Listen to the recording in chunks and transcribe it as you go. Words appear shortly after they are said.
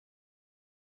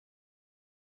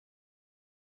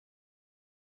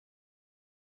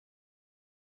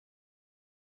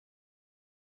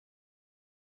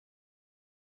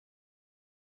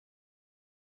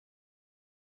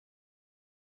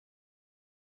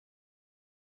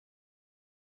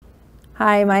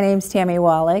Hi, my name's Tamie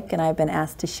Wallake, and I've been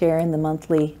asked to share in the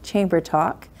monthly Chamber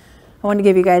Talk. I want to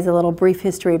give you guys a little brief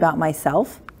history about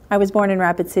myself. I was born in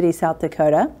Rapid City, South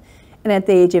Dakota, and at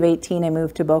the age of 18, I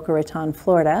moved to Boca Raton,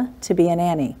 Florida, to be a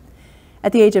nanny.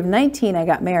 At the age of 19, I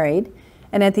got married,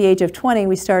 and at the age of 20,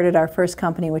 we started our first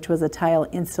company, which was a tile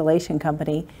installation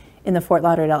company in the Fort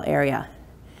Lauderdale area.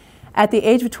 At the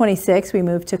age of 26, we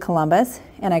moved to Columbus,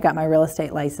 and I got my real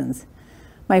estate license.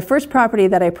 My first property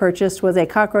that I purchased was a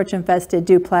cockroach-infested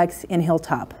duplex in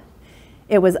Hilltop.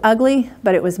 It was ugly,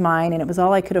 but it was mine, and it was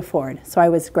all I could afford, so I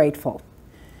was grateful.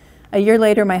 A year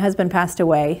later, my husband passed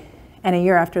away, and a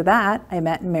year after that, I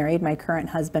met and married my current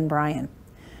husband, Brian.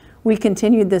 We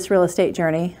continued this real estate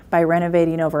journey by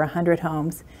renovating over 100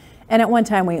 homes, and at one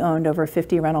time we owned over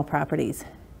 50 rental properties.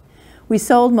 We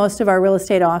sold most of our real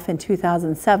estate off in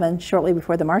 2007, shortly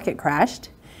before the market crashed,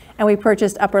 and we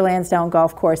purchased Upper Lansdowne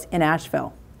Golf Course in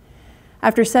Asheville.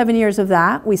 After 7 years of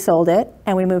that, we sold it,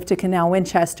 and we moved to Canal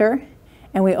Winchester,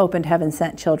 and we opened Heaven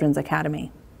Sent Children's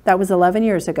Academy. That was 11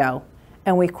 years ago,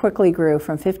 and we quickly grew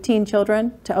from 15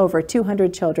 children to over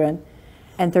 200 children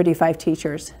and 35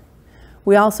 teachers.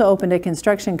 We also opened a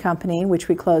construction company, which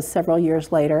we closed several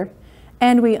years later,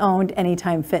 and we owned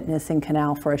Anytime Fitness in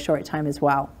Canal for a short time as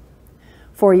well.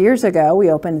 4 years ago,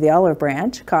 we opened the Olive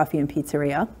Branch Coffee and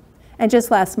Pizzeria, and just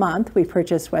last month, we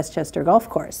purchased Westchester Golf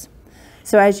Course.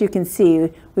 So as you can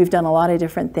see, we've done a lot of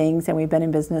different things, and we've been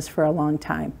in business for a long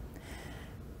time.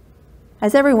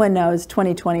 As everyone knows,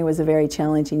 2020 was a very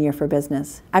challenging year for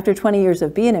business. After 20 years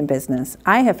of being in business,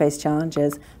 I have faced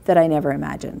challenges that I never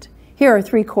imagined. Here are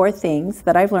 3 core things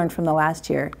that I've learned from the last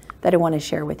year that I want to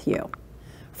share with you.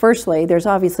 Firstly, there's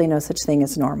obviously no such thing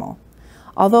as normal.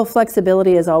 Although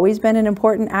flexibility has always been an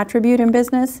important attribute in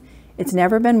business, it's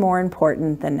never been more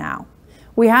important than now.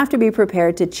 We have to be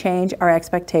prepared to change our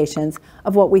expectations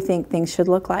of what we think things should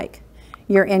look like.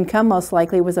 Your income most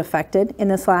likely was affected in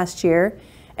this last year,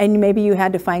 and maybe you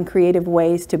had to find creative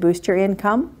ways to boost your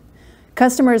income.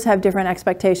 Customers have different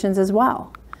expectations as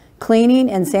well. Cleaning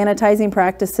and sanitizing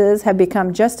practices have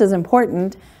become just as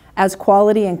important as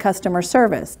quality and customer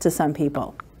service to some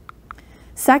people.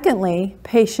 Secondly,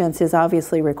 patience is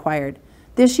obviously required.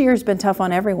 This year has been tough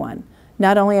on everyone.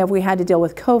 Not only have we had to deal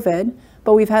with COVID,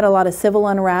 but we've had a lot of civil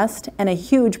unrest and a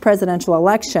huge presidential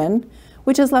election,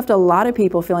 which has left a lot of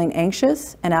people feeling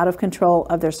anxious and out of control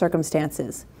of their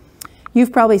circumstances.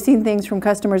 You've probably seen things from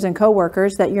customers and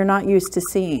coworkers that you're not used to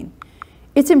seeing.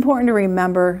 It's important to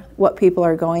remember what people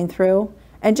are going through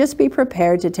and just be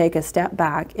prepared to take a step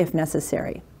back if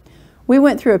necessary. We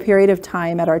went through a period of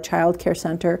time at our child care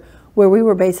center where we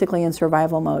were basically in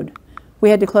survival mode.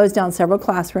 We had to close down several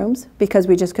classrooms because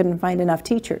we just couldn't find enough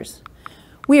teachers.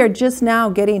 We are just now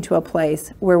getting to a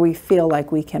place where we feel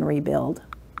like we can rebuild.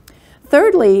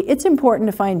 Thirdly, it's important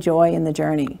to find joy in the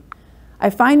journey.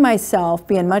 I find myself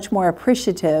being much more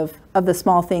appreciative of the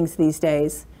small things these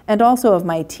days and also of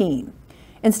my team.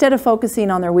 Instead of focusing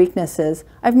on their weaknesses,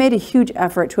 I've made a huge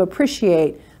effort to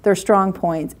appreciate their strong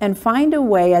points and find a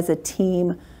way as a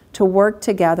team to work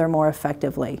together more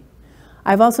effectively.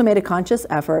 I've also made a conscious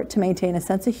effort to maintain a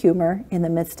sense of humor in the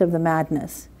midst of the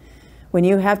madness. When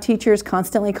you have teachers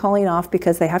constantly calling off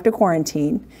because they have to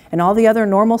quarantine and all the other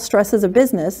normal stresses of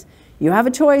business, you have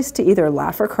a choice to either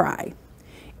laugh or cry.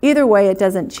 Either way, it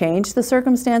doesn't change the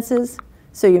circumstances,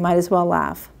 so you might as well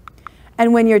laugh.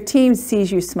 And when your team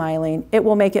sees you smiling, it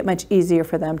will make it much easier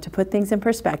for them to put things in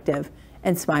perspective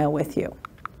and smile with you.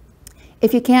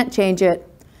 If you can't change it,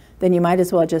 then you might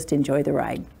as well just enjoy the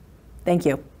ride. Thank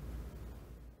you.